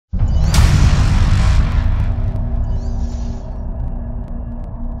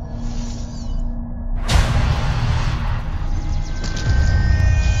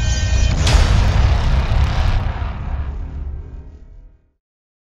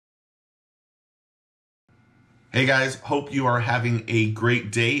Hey guys, hope you are having a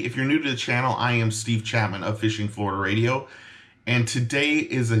great day. If you're new to the channel, I am Steve Chapman of Fishing Florida Radio, and today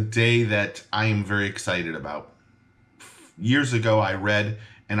is a day that I am very excited about. Years ago, I read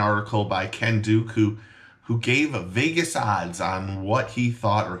an article by Ken Duke who gave Vegas odds on what he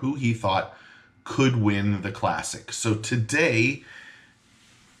thought or who he thought could win the Classic. So today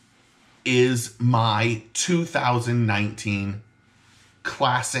is my 2019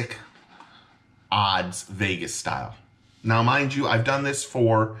 Classic odds Vegas style. Now, mind you, I've done this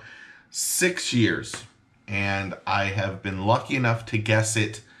for 6 years and I have been lucky enough to guess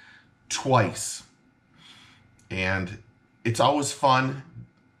it twice. And it's always fun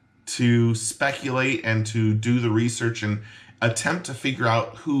to speculate and to do the research and attempt to figure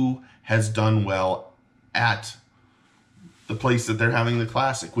out who has done well at the place that they're having the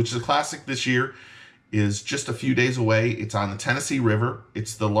Classic, which the Classic this year is just a few days away. It's on the Tennessee River.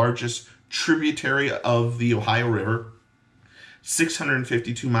 It's the largest tributary of the Ohio River,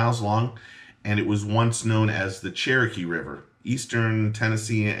 652 miles long, and it was once known as the Cherokee River, eastern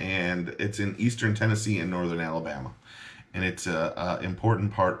Tennessee, and it's in eastern Tennessee and northern Alabama. And it's an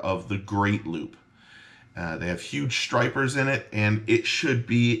important part of the Great Loop. They have huge stripers in it, and it should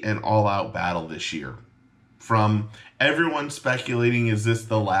be an all-out battle this year. From everyone speculating, is this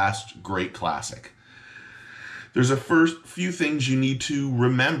the last great Classic? There's a first few things you need to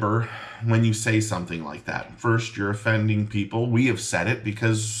remember when you say something like that. First, you're offending people. We have said it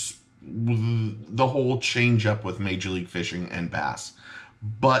because the whole change up with Major League Fishing and Bass.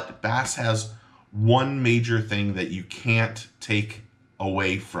 But Bass has one major thing that you can't take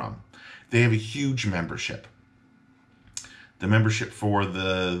away from. They have a huge membership. The membership for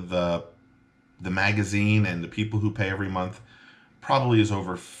the magazine and the people who pay every month probably is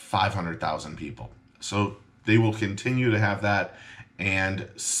over 500,000 people. So they will continue to have that and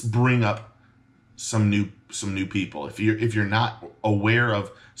bring up some new people. If you're not aware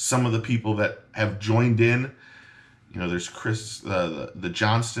of some of the people that have joined in, you know, there's Chris, the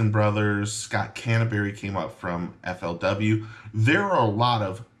Johnston brothers, Scott Canterbury came up from FLW. There are a lot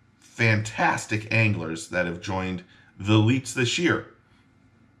of fantastic anglers that have joined the elites this year.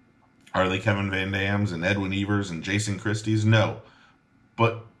 Are they Kevin Van Dam's and Edwin Evers and Jason Christie's? No.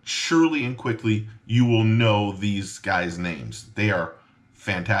 But surely and quickly you will know these guys' names. They are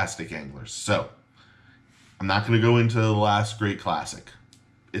fantastic anglers. So I'm not going to go into the last great Classic.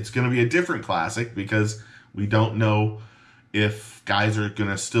 It's going to be a different Classic because we don't know if guys are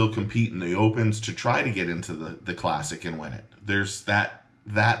going to still compete in the Opens to try to get into the Classic and win it. There's that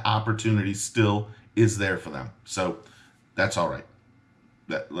opportunity still is there for them. So that's all right.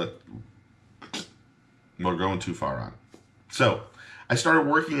 We're going too far on. So I started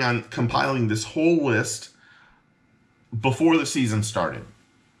working on compiling this whole list before the season started.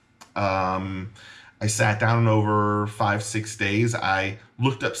 I sat down over 5-6 days. I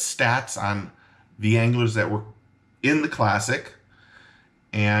looked up stats on the anglers that were in the Classic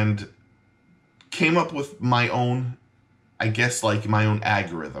and came up with my own, I guess, like my own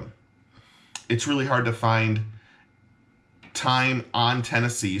algorithm. It's really hard to find time on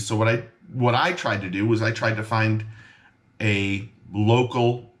Tennessee. So what I tried to do was I tried to find a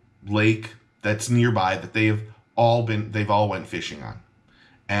local lake that's nearby that they've all went fishing on.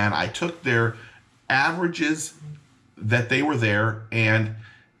 And I took their averages that they were there and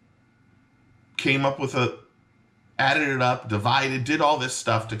came up with added it up, divided, did all this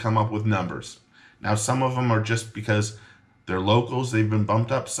stuff to come up with numbers. Now, some of them are just because they're locals, they've been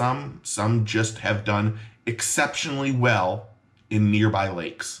bumped up some just have done exceptionally well in nearby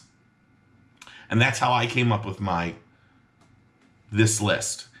lakes. And that's how I came up with this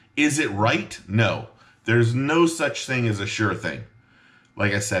list. Is it right? No. There's no such thing as a sure thing.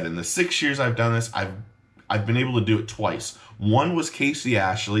 Like I said, in the 6 years I've done this, I've been able to do it twice. One was Casey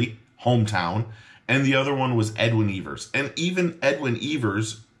Ashley, hometown, and the other one was Edwin Evers. And even Edwin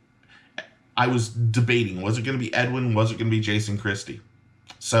Evers, I was debating, was it going to be Edwin? Was it going to be Jason Christie?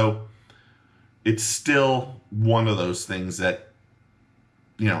 So it's still one of those things that,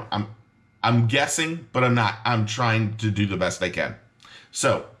 you know, I'm guessing, but I'm not. I'm trying to do the best I can.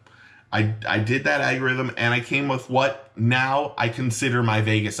 So I did that algorithm and I came with what now I consider my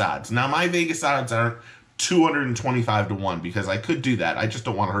Vegas odds. Now my Vegas odds aren't 225 to 1 because I could do that. I just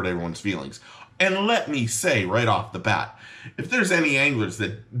don't want to hurt everyone's feelings. And let me say right off the bat, if there's any anglers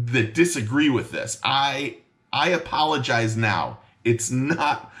that disagree with this, I apologize now. It's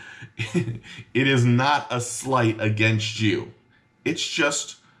not, it is not a slight against you. It's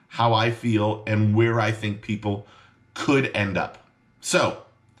just how I feel and where I think people could end up. So,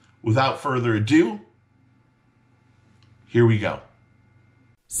 without further ado, here we go.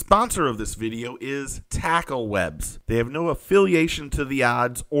 Sponsor of this video is Tackle Webs. They have no affiliation to the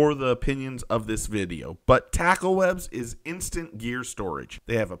odds or the opinions of this video, but Tackle Webs is instant gear storage.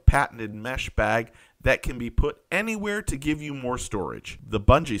 They have a patented mesh bag that can be put anywhere to give you more storage. The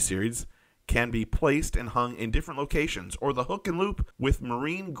bungee series can be placed and hung in different locations, or the hook and loop with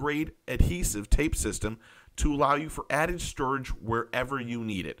marine grade adhesive tape system to allow you for added storage wherever you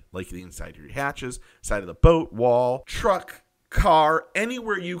need it, like the inside of your hatches, side of the boat, wall, truck, car,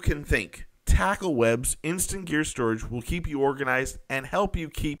 anywhere you can think. Tackle Webs instant gear storage will keep you organized and help you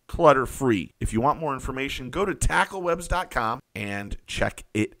keep clutter free. If you want more information, go to tacklewebs.com and check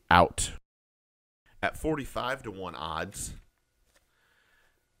it out. At 45-1 odds,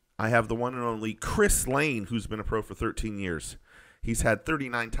 I have the one and only Chris Lane, who's been a pro for 13 years. He's had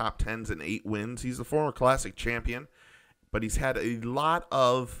 39 top 10s and 8 wins. He's a former Classic champion, but he's had he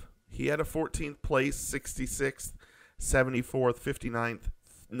had a 14th place, 66th, 74th, 59th,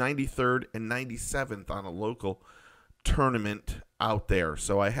 93rd, and 97th on a local tournament out there.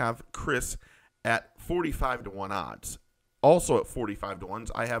 So I have Chris at 45-1 odds. Also at 45-1s,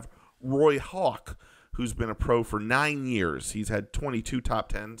 I have Roy Hawk, who's been a pro for 9 years. He's had 22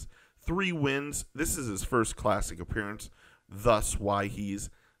 top 10s, 3 wins. This is his first Classic appearance, thus why he's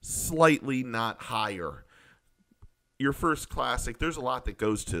slightly not higher. Your first Classic, there's a lot that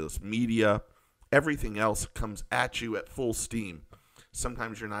goes to this. Media, everything else comes at you at full steam.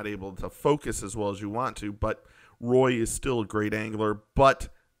 Sometimes you're not able to focus as well as you want to, but Roy is still a great angler, but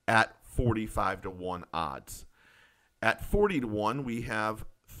at 45-1 odds. At 40-1, we have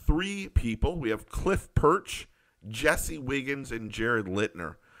 3 people. We have Cliff Perch, Jesse Wiggins, and Jared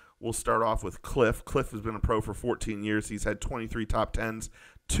Littner. We'll start off with Cliff. Cliff has been a pro for 14 years. He's had 23 top 10s,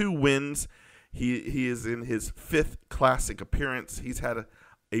 2 wins. He is in his 5th Classic appearance. He's had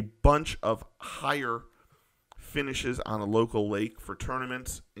a bunch of higher finishes on a local lake for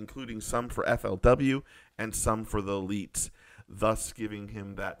tournaments, including some for FLW and some for the elites, thus giving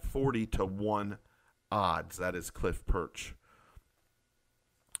him that 40-1 odds. That is Cliff Perch.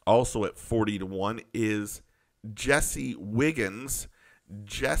 Also at 40-1 is Jesse Wiggins.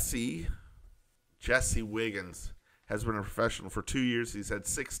 Jesse Wiggins has been a professional for 2 years. He's had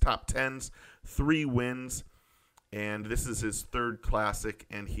 6 top 10s, 3 wins, and this is his 3rd Classic,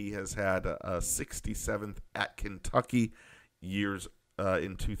 and he has had a 67th at Kentucky years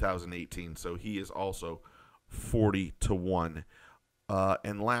in 2018. So he is also 40-1.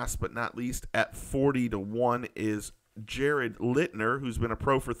 And last but not least, at 40-1 is Jared Littner, who's been a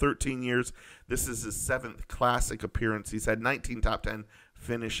pro for 13 years. This is his 7th Classic appearance. He's had 19 top 10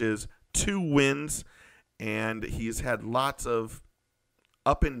 finishes, 2 wins, and he's had lots of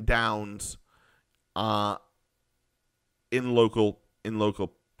up and downs in local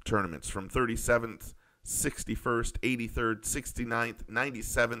tournaments, from 37th, 61st, 83rd, 69th,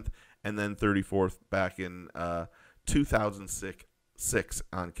 97th, and then 34th back in 2006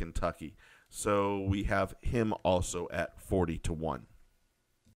 on Kentucky. So we have him also at 40-1.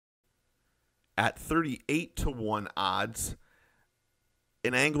 At 38-1 odds,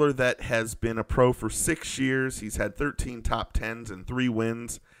 an angler that has been a pro for 6 years. He's had 13 top 10s and 3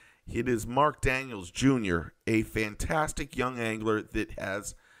 wins. It is Mark Daniels Jr., a fantastic young angler that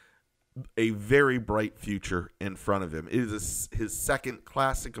has a very bright future in front of him. It is his 2nd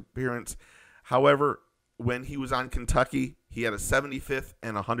Classic appearance. However, when he was on Kentucky, he had a 75th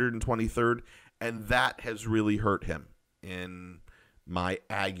and 123rd, and that has really hurt him in my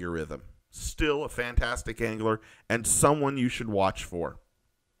algorithm. Still a fantastic angler and someone you should watch for.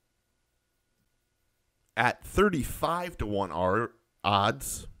 At 35-1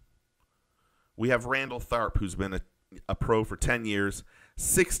 odds, we have Randall Tharp, who's been a pro for 10 years,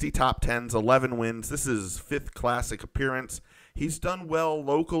 60 top 10s, 11 wins. This is his 5th Classic appearance. He's done well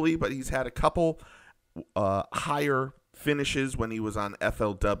locally, but he's had a couple higher finishes when he was on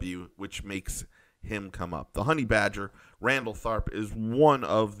FLW, which makes him come up. The Honey Badger, Randall Tharp, is one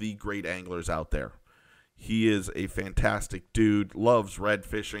of the great anglers out there. He is a fantastic dude, loves red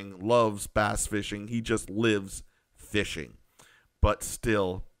fishing, loves bass fishing. He just lives fishing, but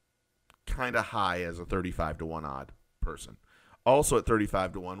still kind of high as a 35-1 odd person. Also at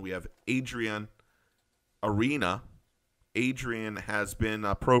 35-1, we have Adrian Arena. Adrian has been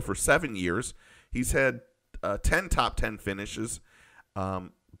a pro for 7 years. He's had 10 top 10 finishes,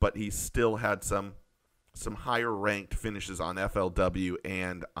 but he's still had some higher ranked finishes on FLW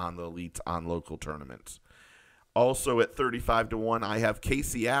and on the elites on local tournaments. Also at 35-1, I have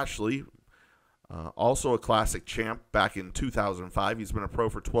Casey Ashley, also a Classic champ back in 2005. He's been a pro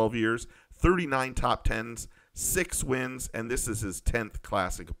for 12 years, 39 top 10s, 6 wins, and this is his 10th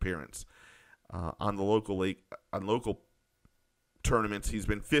Classic appearance on the local lake, on local tournaments. He's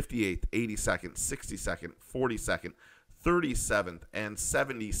been 58th, 82nd, 62nd, 42nd, 37th, and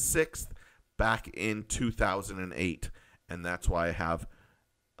 76th back in 2008. And that's why I have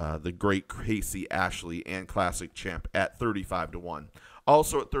the great Casey Ashley and Classic champ at 35-1.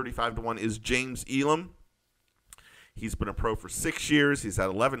 Also at 35-1 is James Elam. He's been a pro for 6 years. He's had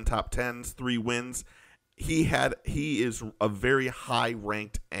 11 top 10s, 3 wins. He is a very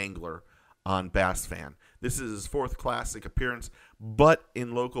high-ranked angler on Bass Fan. This is his 4th Classic appearance, but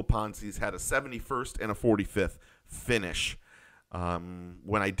in local ponds, he's had a 71st and a 45th finish.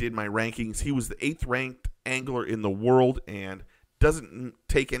 When I did my rankings, he was the 8th ranked angler in the world, and doesn't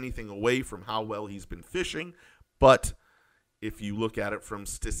take anything away from how well he's been fishing. But if you look at it from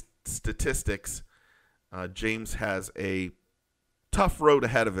statistics, James has a tough road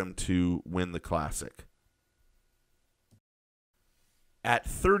ahead of him to win the Classic. At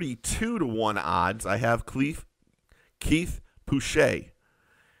 32-1 odds, I have Keith Pouchet,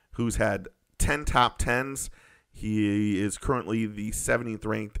 who's had 10 top 10s. He is currently the 17th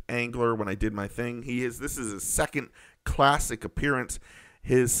ranked angler when I did my thing. This is his 2nd Classic appearance.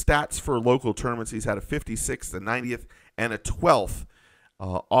 His stats for local tournaments, he's had a 56th, a 90th, and a 12th,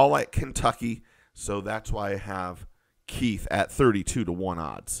 all at Kentucky. So that's why I have Keith at 32-1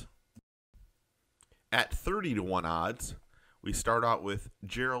 odds. At 30-1 odds, we start out with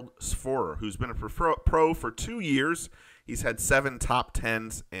Gerald Sforer, who's been a pro for 2 years. He's had 7 top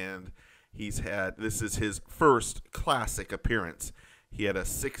 10s, and this is his 1st Classic appearance. He had a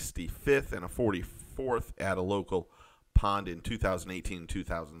 65th and a 44th at a local pond in 2018 and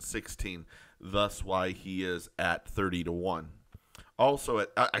 2016. Thus why he is at 30-1. Also,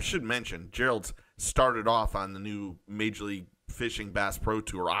 I should mention, Gerald's started off on the new Major League Fishing Bass Pro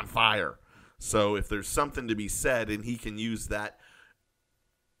Tour on fire. So if there's something to be said, and he can use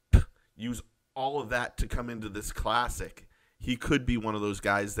all of that to come into this Classic, he could be one of those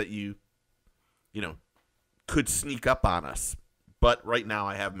guys that you could sneak up on us. But right now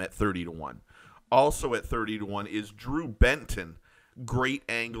I have him at 30-1. Also at 30-1 is Drew Benton, great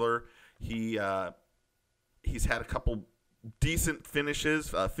angler. He's had a couple decent finishes,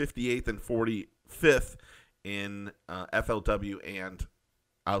 58th and 45th in FLW and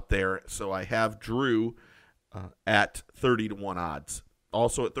out there. So I have Drew at 30-1 odds.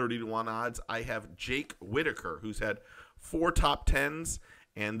 Also at 30-1 odds, I have Jake Whitaker, who's had 4 top 10s,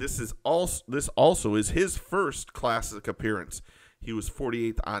 and this also is his 1st Classic appearance. He was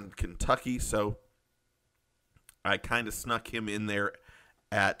 48th on Kentucky, so I kind of snuck him in there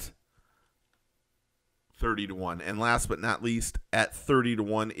at 30-1. And last but not least, at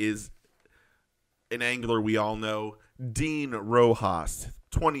 30-1 is an angler we all know, Dean Rojas.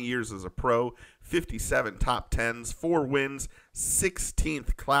 20 years as a pro, 57 top 10s, 4 wins,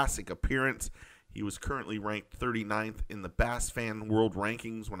 16th Classic appearance. He was currently ranked 39th in the Bass Fan World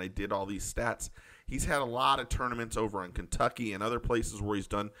Rankings when I did all these stats. He's had a lot of tournaments over in Kentucky and other places where he's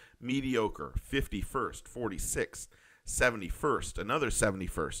done mediocre, 51st, 46th, 71st, another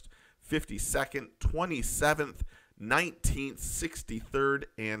 71st, 52nd, 27th, 19th, 63rd,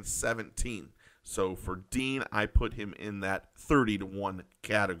 and 17th. So for Dean, I put him in that 30-1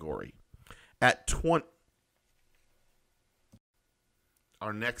 category. At 20,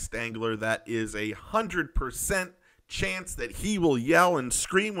 our next angler, that is 100% chance that he will yell and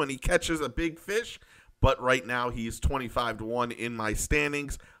scream when he catches a big fish. But right now he's 25-1 in my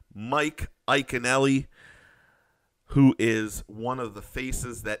standings. Mike Iaconelli, who is one of the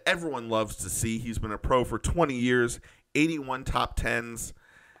faces that everyone loves to see. He's been a pro for 20 years, 81 top 10s,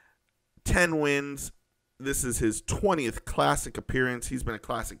 10 wins. This is his 20th Classic appearance. He's been a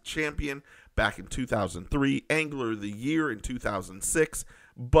Classic champion back in 2003, Angler of the Year in 2006,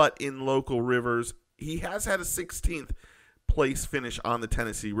 but in local rivers, he has had a 16th place finish on the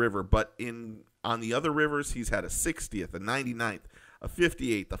Tennessee River, but on the other rivers, he's had a 60th, a 99th, a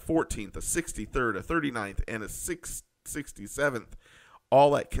 58th, a 14th, a 63rd, a 39th, and a 67th,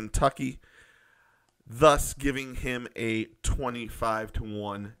 all at Kentucky, thus giving him a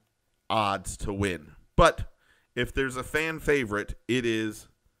 25-1 odds to win. But if there's a fan favorite,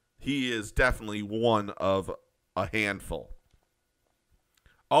 he is definitely one of a handful.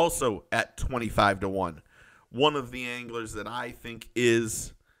 Also at 25-1, one of the anglers that I think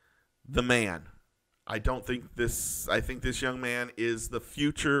is the man. I think this young man is the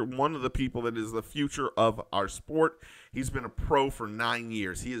future, one of the people that is the future of our sport. He's been a pro for 9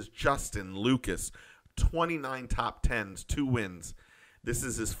 years. He is Justin Lucas, 29 top 10s, 2 wins. This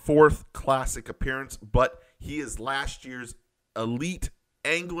is his 4th Classic appearance, but he is last year's Elite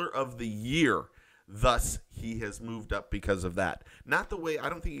Angler of the Year. Thus, he has moved up because of that. I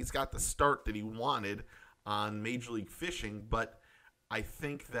don't think he's got the start that he wanted on Major League Fishing, but I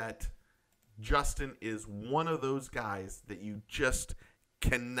think that Justin is one of those guys that you just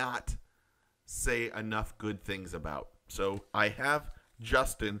cannot say enough good things about. So I have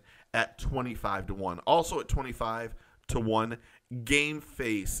Justin at 25-1. Also at 25-1, Game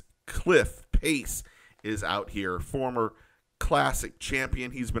Face Cliff Pace is out here. Former Classic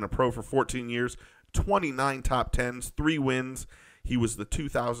champion. He's been a pro for 14 years, 29 top 10s, 3 wins. He was the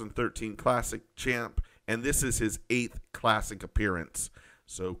 2013 Classic champ, and this is his 8th Classic appearance.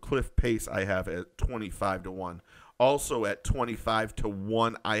 So Cliff Pace I have at 25-1. Also at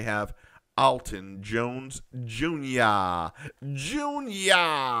 25-1, I have Alton Jones Jr. I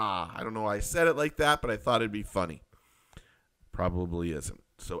don't know why I said it like that, but I thought it'd be funny. Probably isn't.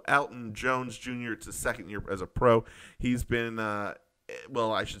 So Alton Jones Jr., it's his second year as a pro. He's been,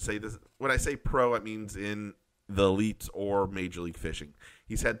 well, I should say this. When I say pro, it means in the elites or Major League Fishing.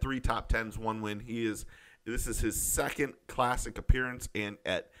 He's had 3 top 10s, 1 win. This is his second Classic appearance, and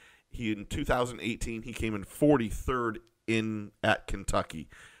in 2018 he came in 43rd at Kentucky.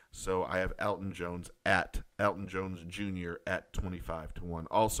 So I have Alton Jones Jr. at 25-1.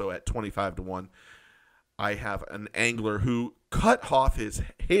 Also at 25-1, I have an angler who cut off his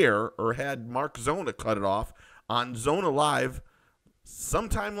hair, or had Mark Zona cut it off on Zona Live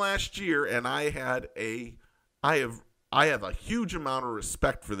sometime last year, and I have a huge amount of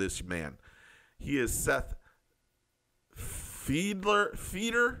respect for this man. He is Seth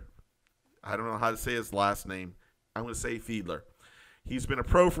Feeder. I don't know how to say his last name. I'm going to say Fiedler. He's been a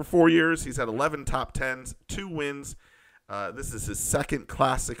pro for 4 years. He's had 11 top 10s, 2 wins. This is his second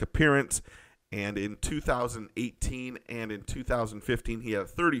Classic appearance. And in 2018 and in 2015, he had a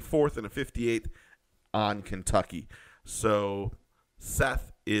 34th and a 58th on Kentucky. So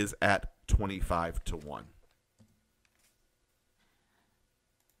Seth is at 25-1.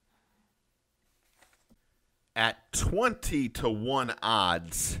 At 20-1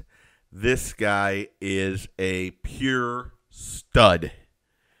 odds, this guy is a pure stud.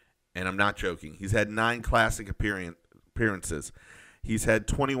 And I'm not joking. He's had 9 Classic appearances. He's had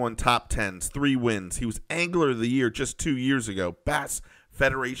 21 top 10s, 3 wins. He was Angler of the Year just 2 years ago. Bass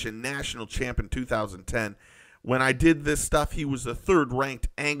Federation National Champ in 2010. When I did this stuff, he was the 3rd-ranked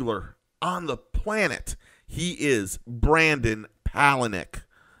angler on the planet. He is Brandon Palaniuk.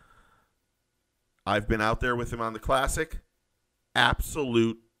 I've been out there with him on the Classic.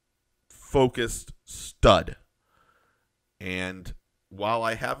 Absolute focused stud. And while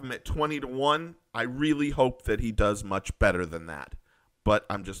I have him at 20-1, I really hope that he does much better than that. But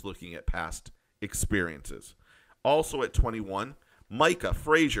I'm just looking at past experiences. Also at 21, Micah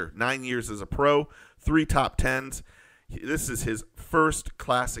Frazier, 9 years as a pro, 3 top 10s. This is his first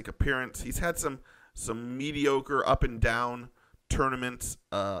Classic appearance. He's had some mediocre up and down tournaments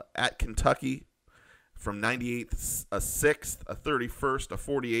at Kentucky. From 98th, a 6th, a 31st, a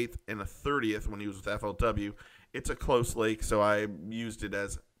 48th, and a 30th when he was with FLW. It's a close lake, so I used it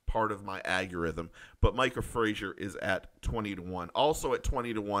as part of my algorithm. But Micah Frazier is at 20-1. Also at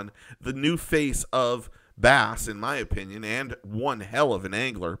 20-1, the new face of bass, in my opinion, and one hell of an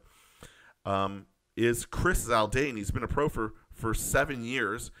angler, is Chris Zaldain. He's been a pro for 7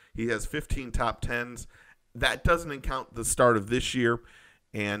 years. He has 15 top 10s. That doesn't count the start of this year,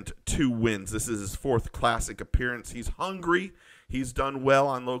 and 2 wins. This is his 4th Classic appearance. He's hungry. He's done well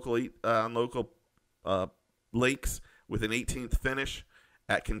on local lakes with an 18th finish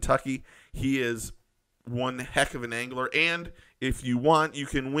at Kentucky. He is one heck of an angler, and if you want, you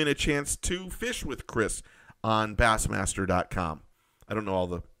can win a chance to fish with Chris on Bassmaster.com. I don't know all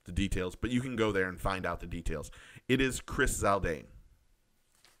the details, but you can go there and find out the details. It is Chris Zaldain.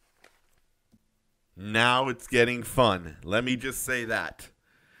 Now it's getting fun. Let me just say that.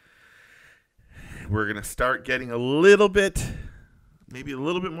 We're going to start getting maybe a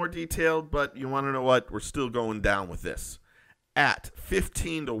little bit more detailed, but you want to know what? We're still going down with this. At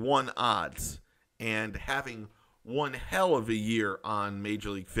 15-1 odds and having one hell of a year on Major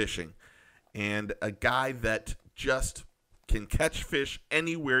League Fishing, and a guy that just can catch fish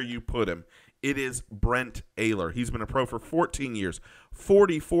anywhere you put him, it is Brent Ehrler. He's been a pro for 14 years,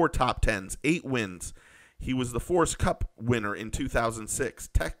 44 top 10s, 8 wins. He was the Forrest Cup winner in 2006,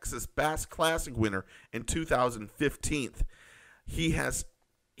 Texas Bass Classic winner in 2015. He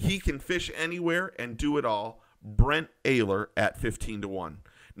can fish anywhere and do it all. Brent Ehrler at 15-1.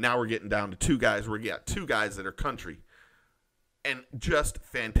 Now we're getting down to 2 guys. We got 2 guys that are country and just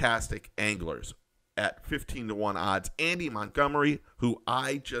fantastic anglers at 15-1 odds. Andy Montgomery, who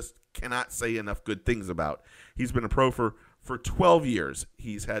I just cannot say enough good things about. He's been a pro for 12 years.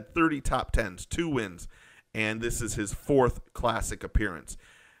 He's had 30 top 10s, 2 wins, and this is his 4th Classic appearance.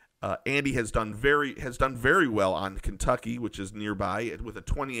 Andy has done very well on Kentucky, which is nearby, with a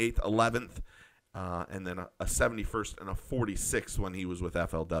 28th, 11th, and then a 71st and a 46th when he was with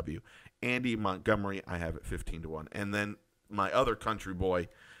FLW. Andy Montgomery, I have at 15-1. And then my other country boy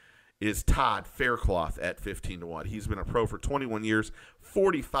is Todd Faircloth at 15-1. He's been a pro for 21 years,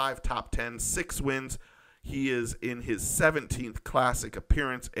 45 top 10, 6 wins. He is in his 17th Classic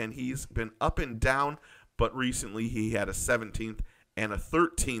appearance, and he's been up and down, but recently he had a 17th and a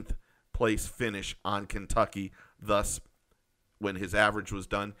 13th place finish on Kentucky. Thus, when his average was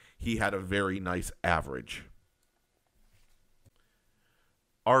done, he had a very nice average.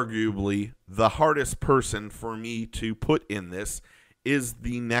 Arguably, the hardest person for me to put in this is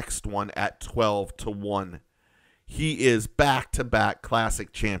the next one at 12-1. He is back-to-back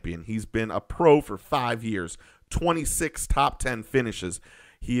Classic champion. He's been a pro for 5 years, 26 top 10 finishes.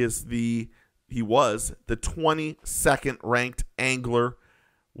 He was the 22nd ranked angler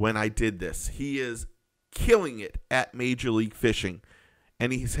when I did this. He is killing it at Major League Fishing,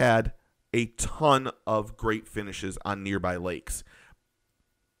 and he's had a ton of great finishes on nearby lakes.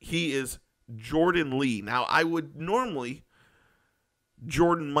 He is Jordan Lee. Now, I would normally,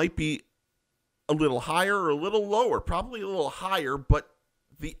 Jordan might be a little higher or a little lower, probably a little higher, but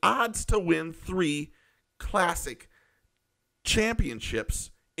the odds to win 3 Classic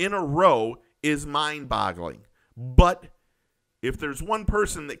championships in a row is mind-boggling. But if there's one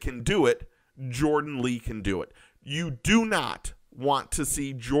person that can do it, Jordan Lee can do it. You do not want to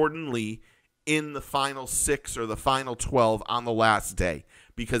see Jordan Lee in the final 6 or the final 12 on the last day,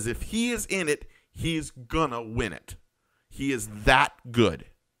 because if he is in it, he's gonna win it. He is that good.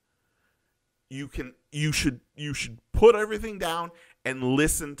 You should put everything down and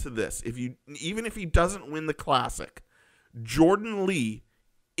listen to this. Even if he doesn't win the Classic, Jordan Lee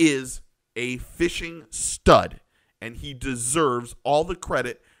is a fishing stud, and he deserves all the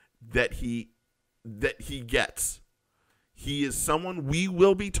credit that he gets. He is someone we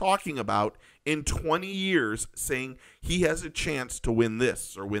will be talking about in 20 years, saying he has a chance to win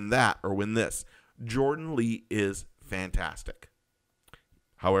this or win that or win this. Jordan Lee is fantastic.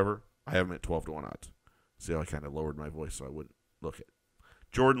 However, I have him at 12-1 odds. See how I kind of lowered my voice so I wouldn't look at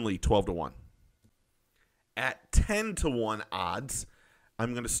Jordan Lee, 12-1. At 10-1 odds,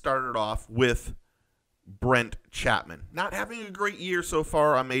 I'm going to start it off with Brent Chapman. Not having a great year so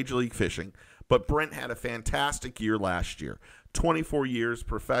far on Major League Fishing, but Brent had a fantastic year last year. 24 years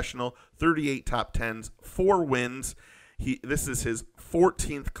professional, 38 top 10s, 4 wins. This is his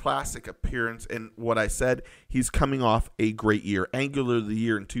 14th Classic appearance, and what I said, he's coming off a great year. Angler of the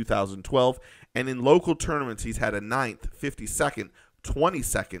Year in 2012, and in local tournaments, he's had a 9th, 52nd,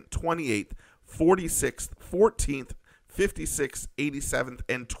 22nd, 28th, 46th, 14th, 56th, 87th,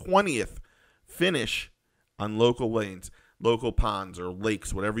 and 20th finish on local lanes, local ponds, or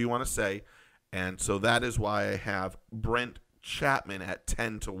lakes, whatever you want to say. And so that is why I have Brent Chapman at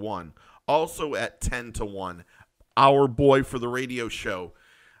 10-1. Also at 10-1, our boy for the radio show.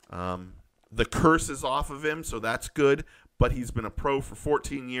 The curse is off of him, so that's good. But he's been a pro for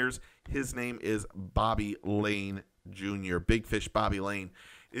 14 years. His name is Bobby Lane Jr., Big Fish Bobby Lane.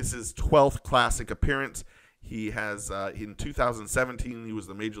 This is his 12th Classic appearance. He has, in 2017, he was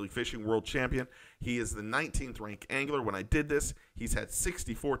the Major League Fishing World Champion. He is the 19th ranked angler. When I did this, he's had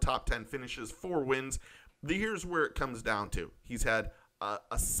 64 top 10 finishes, 4 wins. Here's where it comes down to. He's had a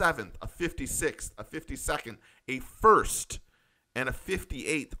 7th, a 56th, a 52nd, a 1st, and a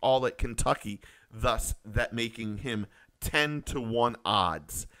 58th, all at Kentucky, thus that making him 10-1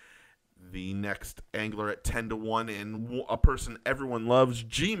 odds. The next angler at 10-1, and a person everyone loves,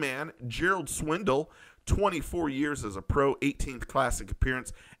 G-Man, Gerald Swindle, 24 years as a pro, 18th Classic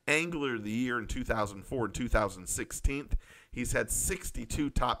appearance, Angler of the Year in 2004 and 2016. He's had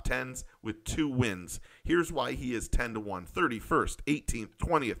 62 top 10s with 2 wins. Here's why he is 10-1. 31st, 18th,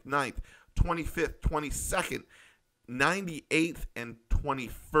 20th, 9th, 25th, 22nd, 98th, and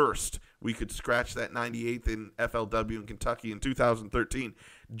 21st. We could scratch that 98th in FLW in Kentucky in 2013.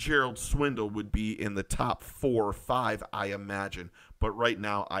 Gerald Swindle would be in the top 4 or 5, I imagine. But right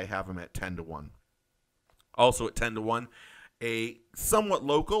now, I have him at 10-1. Also at 10-1, a somewhat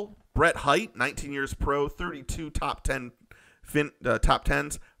local, Brett Hite, 19 years pro, 32 top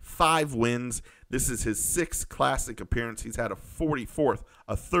 10s, 5 wins. This is his 6th Classic appearance. He's had a 44th,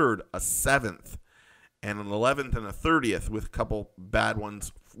 a 3rd, a 7th, and an 11th and a 30th with a couple bad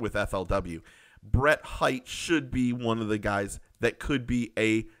ones with FLW. Brett Hite should be one of the guys that could be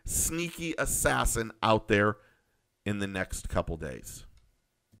a sneaky assassin out there in the next couple days.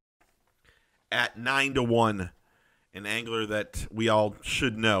 At 9-1, an angler that we all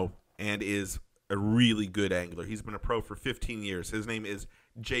should know and is a really good angler. He's been a pro for 15 years. His name is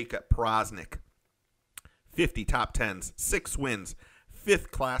Jacob Prosnick. 50 top 10s, 6 wins, 5th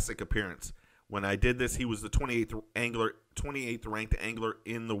classic appearance. When I did this, he was the 28th ranked angler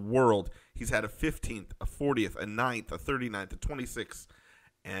in the world. He's had a 15th, a 40th, a 9th, a 39th, a 26th,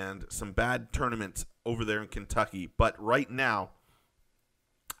 and some bad tournaments over there in Kentucky. But right now,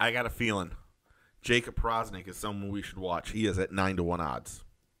 I got a feeling Jacob Prosnick is someone we should watch. He is at 9-1 odds.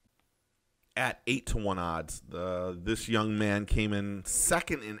 At 8-1 odds, this young man came in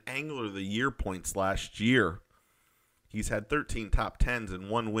second in Angler of the Year points last year. He's had 13 top 10s and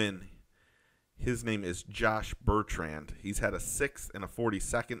 1 win. His name is Josh Bertrand. He's had a 6th and a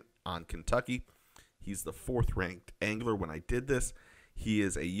 42nd on Kentucky. He's the 4th ranked angler when I did this. He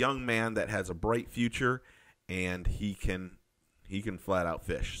is a young man that has a bright future, and he can flat out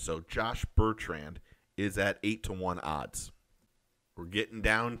fish. So Josh Bertrand is at 8-1 odds. We're getting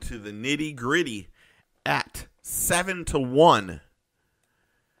down to the nitty-gritty at 7-1.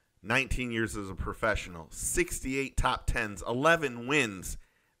 19 years as a professional, 68 top 10s, 11 wins.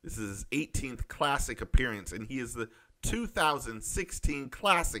 This is his 18th Classic appearance, and he is the 2016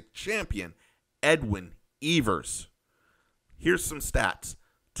 Classic champion, Edwin Evers. Here's some stats.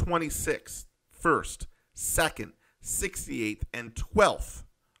 26th, 1st, 2nd, 68th, and 12th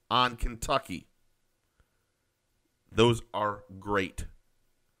on Kentucky. Those are great.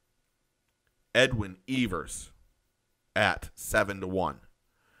 Edwin Evers at 7-1.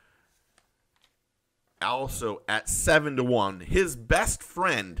 Also at 7-1, his best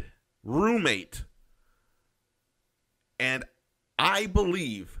friend, roommate, and I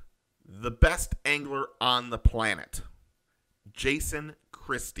believe the best angler on the planet, Jason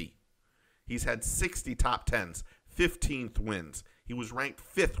Christie. He's had 60 top 10s, 15th wins. He was ranked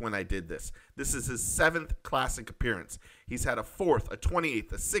 5th when I did this. This is his 7th Classic appearance. He's had a 4th, a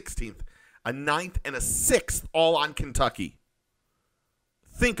 28th, a 16th, a 9th, and a 6th all on Kentucky.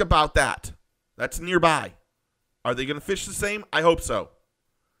 Think about that. That's nearby. Are they going to fish the same? I hope so.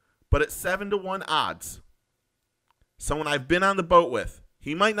 But at 7-1 odds, someone I've been on the boat with,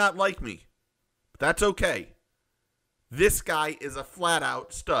 he might not like me, but that's okay. This guy is a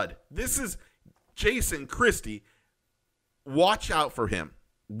flat-out stud. This is Jason Christie. Watch out for him.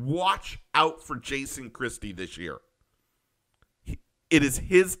 Watch out for Jason Christie this year. It is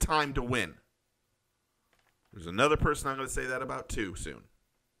his time to win. There's another person I'm going to say that about too soon.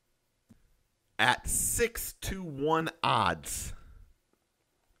 At 6-1 odds,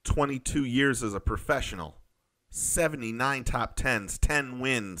 22 years as a professional, 79 top 10s, 10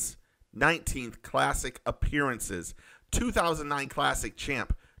 wins, 19th Classic appearances, 2009 Classic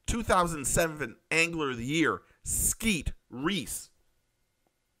champ, 2007 Angler of the Year, Skeet Reese.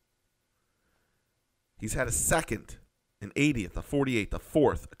 He's had a 2nd, an 80th, a 48th, a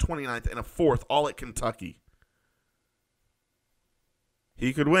 4th, a 29th, and a 4th, all at Kentucky.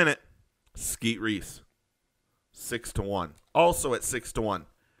 He could win it. Skeet Reese, 6-1. Also at 6-1,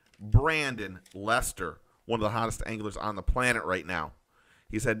 Brandon Lester, one of the hottest anglers on the planet right now.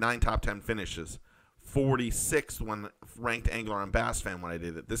 He's had 9 top 10 finishes. 46th when ranked angler on Bass Fan when I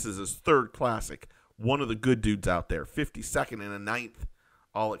did it. This is his 3rd Classic. One of the good dudes out there. 52nd and a 9th,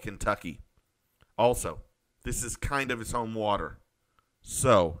 all at Kentucky. Also, this is kind of his home water.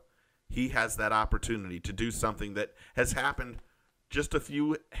 So, he has that opportunity to do something that has happened just a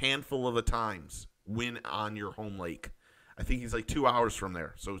few handful of times. Win on your home lake. I think he's like 2 hours from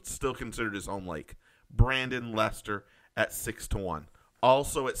there, so it's still considered his home lake. Brandon Lester at 6-1.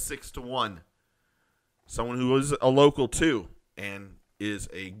 Also at 6-1, someone who is a local too and is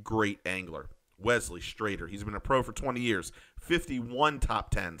a great angler, Wesley Strader. He's been a pro for 20 years. 51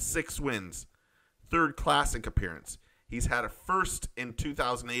 top 10, 6 wins, 3rd Classic appearance. He's had a 1st in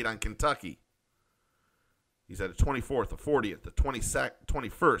 2008 on Kentucky. He's had a 24th, a 40th, a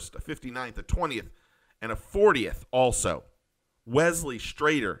 21st, a 59th, a 20th, and a 40th also. Wesley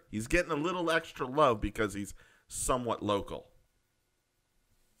Strader. He's getting a little extra love because he's somewhat local.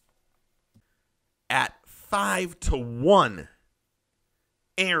 At 5-1,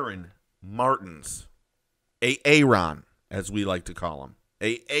 Aaron Martins. Aaron, as we like to call him.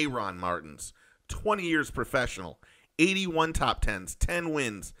 Aaron Martins. 20 years professional. 81 top 10s, 10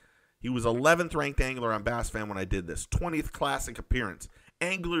 wins. He was 11th ranked angler on Bass Fan when I did this. 20th Classic appearance.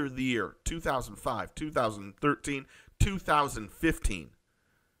 Angler of the Year, 2005, 2013, 2015.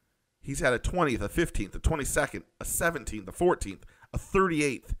 He's had a 20th, a 15th, a 22nd, a 17th, a 14th, a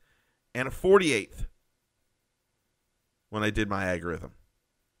 38th, and a 48th when I did my algorithm.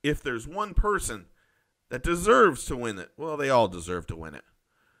 If there's one person that deserves to win it, well, they all deserve to win it.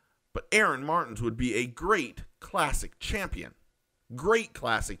 But Aaron Martins would be a great Classic champion. Great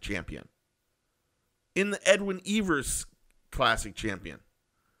Classic champion. In the Edwin Evers Classic champion.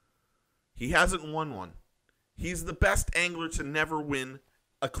 He hasn't won one. He's the best angler to never win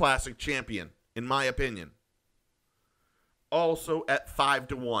a Classic champion, in my opinion. Also at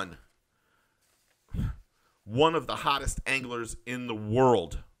 5-1. One of the hottest anglers in the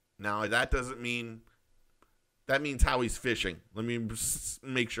world. Now, that doesn't mean... That means how he's fishing. Let me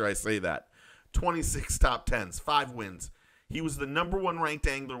make sure I say that. 26 top 10s, 5 wins. He was the #1 ranked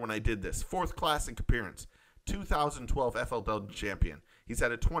angler when I did this. 4th Classic appearance. 2012 FLW champion. He's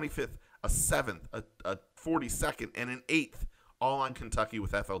had a 25th, a 7th, a 42nd, and an 8th, all on Kentucky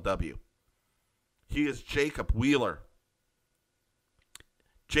with FLW. He is Jacob Wheeler.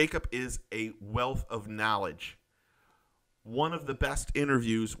 Jacob is a wealth of knowledge. One of the best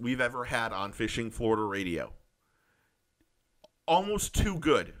interviews we've ever had on Fishing Florida Radio. Almost too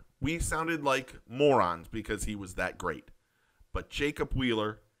good. We sounded like morons because he was that great. But Jacob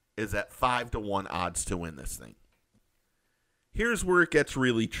Wheeler is at 5-1 odds to win this thing. Here's where it gets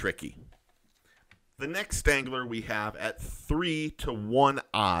really tricky. The next angler we have at 3-1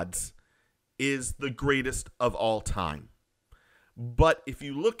 odds is the greatest of all time. But if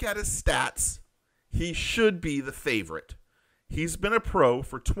you look at his stats, he should be the favorite. He's been a pro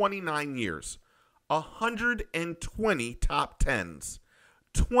for 29 years. 120 top 10s.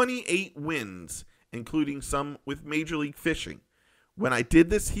 28 wins, including some with Major League Fishing. When I did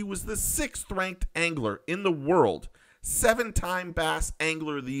this, he was the 6th ranked angler in the world. 7-time Bass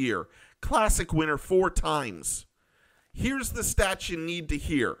Angler of the Year. Classic winner 4 times. Here's the stats you need to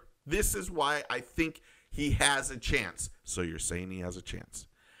hear. This is why I think he has a chance. So you're saying he has a chance.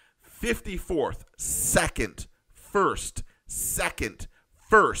 54th, 2nd, 1st, 2nd,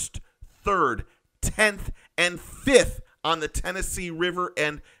 1st, 3rd, 10th, and 5th on the Tennessee River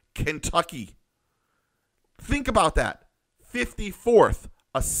and Kentucky. Think about that. 54th,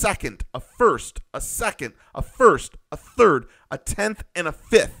 a 2nd, a 1st, a 2nd, a 1st, a 3rd, a 10th, and a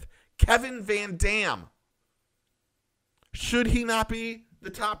 5th. Kevin Van Dam. Should he not be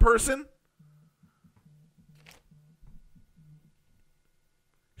the top person?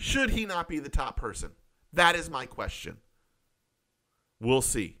 Should he not be the top person? That is my question. We'll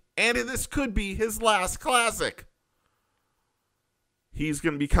see. And this could be his last Classic. He's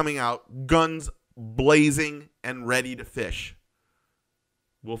going to be coming out guns blazing and ready to fish.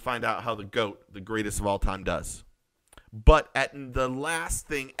 We'll find out how the GOAT, the greatest of all time, does. But at the last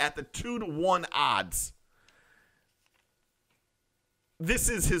thing, at the 2-1 odds, this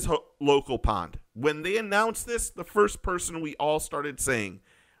is his local pond. When they announced this, the first person we all started saying,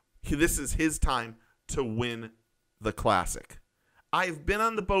 this is his time to win the Classic. I've been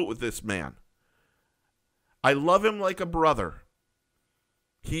on the boat with this man. I love him like a brother.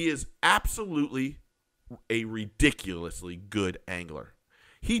 He is absolutely a ridiculously good angler.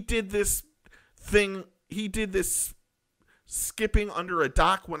 He did this skipping under a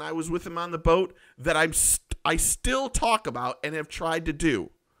dock when I was with him on the boat that I still talk about and have tried to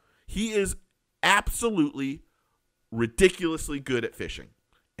do. He is absolutely ridiculously good at fishing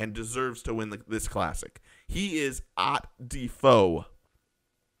and deserves to win this Classic. He is at defoe.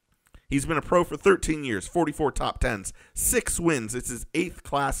 He's been a pro for 13 years, 44 top 10s, 6 wins. It's his 8th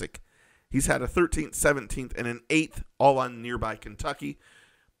Classic. He's had a 13th, 17th, and an 8th, all on nearby Kentucky.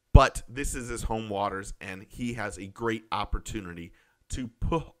 But this is his home waters, and he has a great opportunity to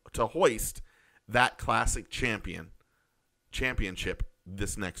hoist that Classic championship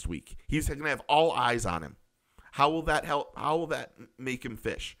this next week. He's going to have all eyes on him. How will that help? How will that make him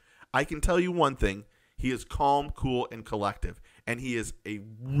fish? I can tell you one thing. He is calm, cool, and collective, and he is a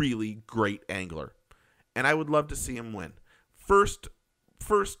really great angler. And I would love to see him win. First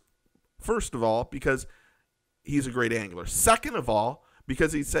of all, because he's a great angler. Second of all,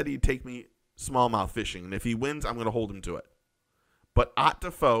 because he said he'd take me smallmouth fishing, and if he wins, I'm going to hold him to it. But Ott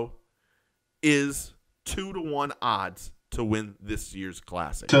Defoe is 2-1 odds to win this year's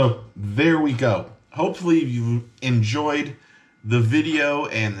Classic. So there we go. Hopefully you enjoyed the video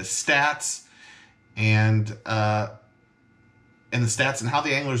and the stats and the stats and how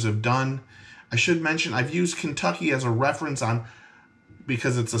the anglers have done. I should mention I've used Kentucky as a reference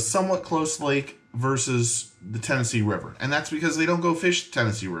because it's a somewhat close lake versus the Tennessee River. And that's because they don't go fish the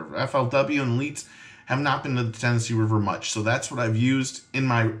Tennessee River. FLW and elites have not been to the Tennessee River much. So that's what I've used in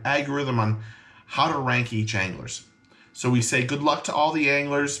my algorithm on how to rank each anglers. So we say good luck to all the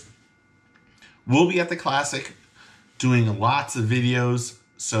anglers. We'll be at the Classic doing lots of videos.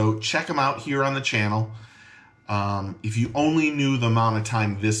 So check them out here on the channel. If you only knew the amount of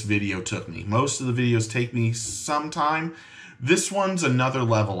time this video took me. Most of the videos take me some time. This one's another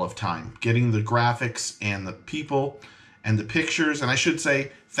level of time. Getting the graphics and the people and the pictures. And I should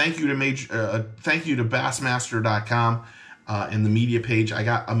say thank you to Bassmaster.com. in the media page. I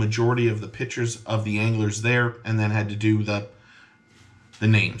got a majority of the pictures of the anglers there and then had to do the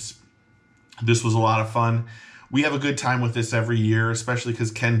names. This was a lot of fun. We have a good time with this every year, especially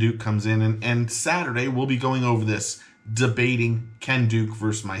because Ken Duke comes in. And Saturday, we'll be going over this, debating Ken Duke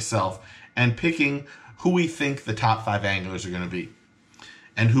versus myself, and picking who we think the top 5 anglers are going to be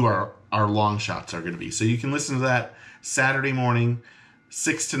and who our long shots are going to be. So you can listen to that Saturday morning,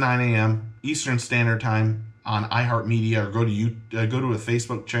 6 to 9 a.m. Eastern Standard Time on iHeartMedia, or go to a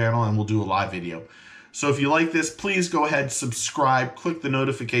Facebook channel and we'll do a live video. So if you like this, please go ahead, subscribe, click the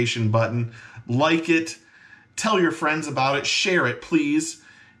notification button, like it, tell your friends about it, share it, please,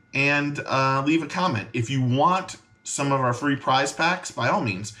 and leave a comment. If you want some of our free prize packs, by all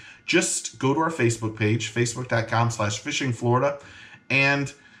means, just go to our Facebook page, facebook.com/fishingflorida,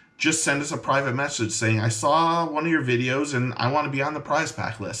 and just send us a private message saying, I saw one of your videos and I want to be on the prize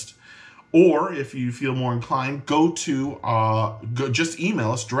pack list. Or if you feel more inclined, just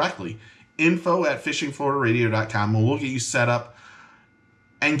email us directly, info@fishingfloridaradio.com, and we'll get you set up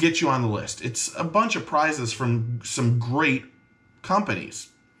and get you on the list. It's a bunch of prizes from some great companies.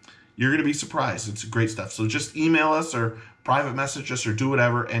 You're going to be surprised. It's great stuff. So just email us or private message us or do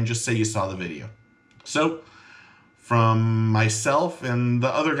whatever and just say you saw the video. So from myself and the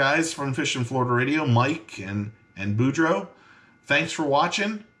other guys from Fishing Florida Radio, Mike and Boudreaux, thanks for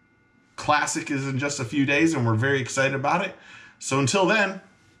watching. Classic is in just a few days and we're very excited about it. So until then,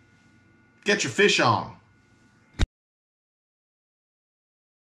 get your fish on.